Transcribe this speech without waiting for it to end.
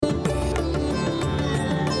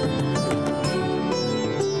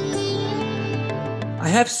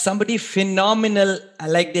have somebody phenomenal,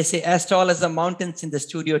 like they say, as tall as the mountains in the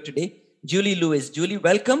studio today. Julie Lewis. Julie,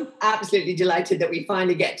 welcome. Absolutely delighted that we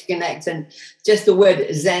finally get to connect. And just the word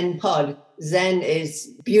ZENPod. Zen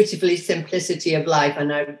is beautifully simplicity of life.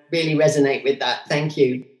 And I really resonate with that. Thank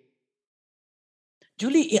you.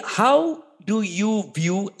 Julie, how do you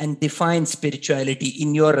view and define spirituality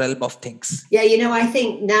in your realm of things? Yeah, I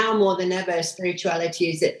think now more than ever, spirituality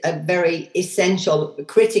is a very essential,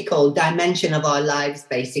 critical dimension of our lives,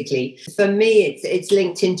 basically. For me, it's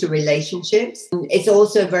linked into relationships. It's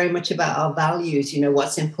also very much about our values,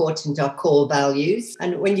 what's important, our core values.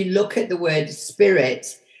 And when you look at the word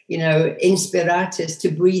spirit, inspiratus, to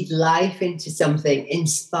breathe life into something,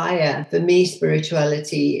 inspire. For me,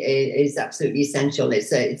 spirituality is absolutely essential.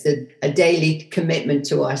 It's a daily commitment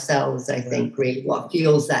to ourselves, I think, really, what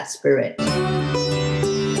fuels that spirit.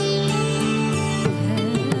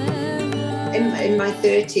 In my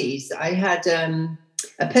 30s, I had a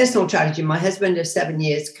personal tragedy. My husband of 7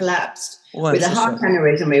 years collapsed with a heart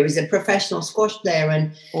aneurysm. He was a professional squash player,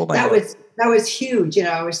 and that was huge.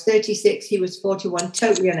 I was 36, he was 41,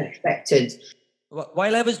 totally unexpected.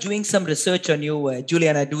 While I was doing some research on you, Julie,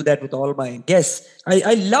 and I do that with all my guests,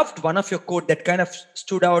 I loved one of your quotes that kind of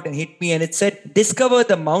stood out and hit me, and it said, discover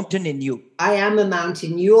the mountain in you. I am a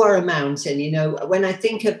mountain. You are a mountain. When I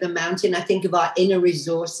think of the mountain, I think of our inner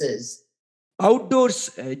resources. Outdoors,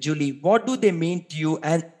 Julie, what do they mean to you,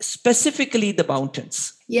 and specifically the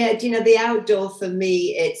mountains? Yeah, the outdoor for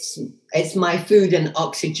me, it's my food and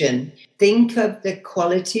oxygen. Think of the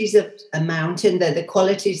qualities of a mountain. They're the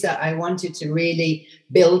qualities that I wanted to really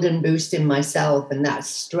build and boost in myself, and that's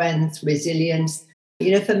strength, resilience.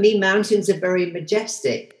 For me, mountains are very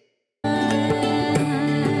majestic.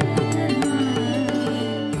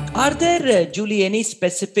 Are there, Julie, any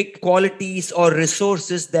specific qualities or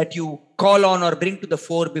resources that you call on or bring to the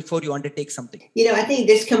fore before you undertake something? I think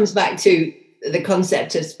this comes back to the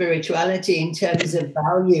concept of spirituality in terms of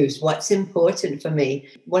values. What's important for me?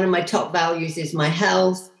 One of my top values is my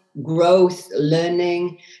health, growth,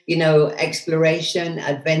 learning, exploration,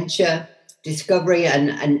 adventure, discovery, and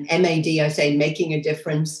MAD, I say, making a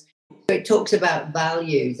difference. It talks about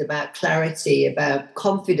values, about clarity, about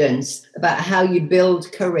confidence, about how you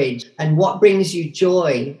build courage and what brings you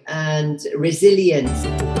joy and resilience.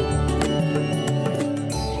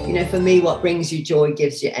 For me, what brings you joy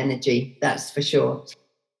gives you energy. That's for sure.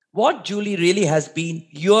 What, Julie, really has been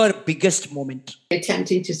your biggest moment?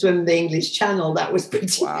 Attempting to swim the English Channel. That was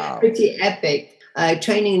pretty epic.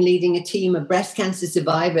 Training and leading a team of breast cancer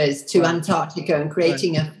survivors to Antarctica and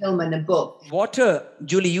creating a film and a book. Water,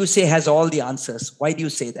 Julie, you say has all the answers. Why do you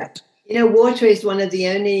say that? Water is one of the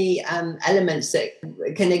only elements that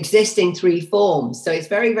can exist in three forms. So it's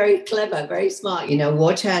very, very clever, very smart.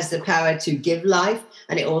 Water has the power to give life,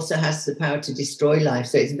 and it also has the power to destroy life.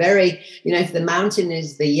 So it's very, if the mountain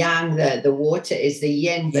is the yang, the water is the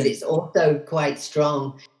yin, but it's also quite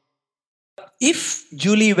strong. If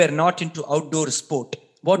Julie were not into outdoor sport,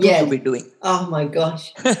 what would you be doing? Oh my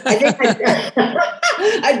gosh. I think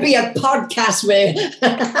I'd be a podcast man.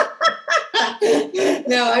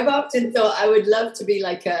 No, I've often thought I would love to be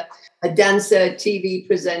like a dancer, TV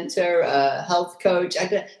presenter, a health coach,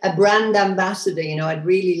 a brand ambassador. I'd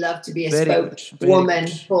really love to be a spokeswoman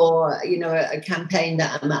for, a campaign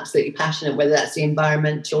that I'm absolutely passionate, whether that's the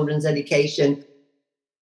environment, children's education.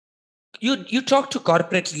 You talk to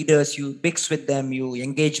corporate leaders, you mix with them, you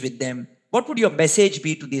engage with them. What would your message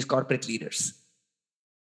be to these corporate leaders?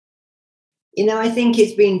 I think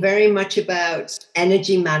it's been very much about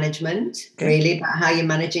energy management, really, about how you're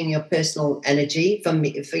managing your personal energy, for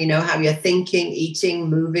how you're thinking, eating,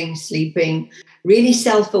 moving, sleeping, really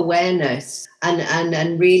self-awareness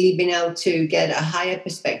and really being able to get a higher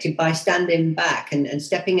perspective by standing back and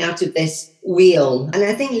stepping out of this wheel. And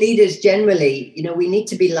I think leaders generally, we need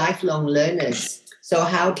to be lifelong learners. So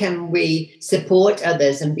how can we support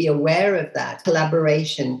others and be aware of that?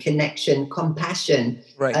 Collaboration, connection, compassion,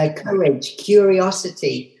 courage,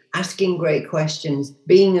 curiosity, asking great questions,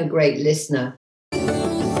 being a great listener.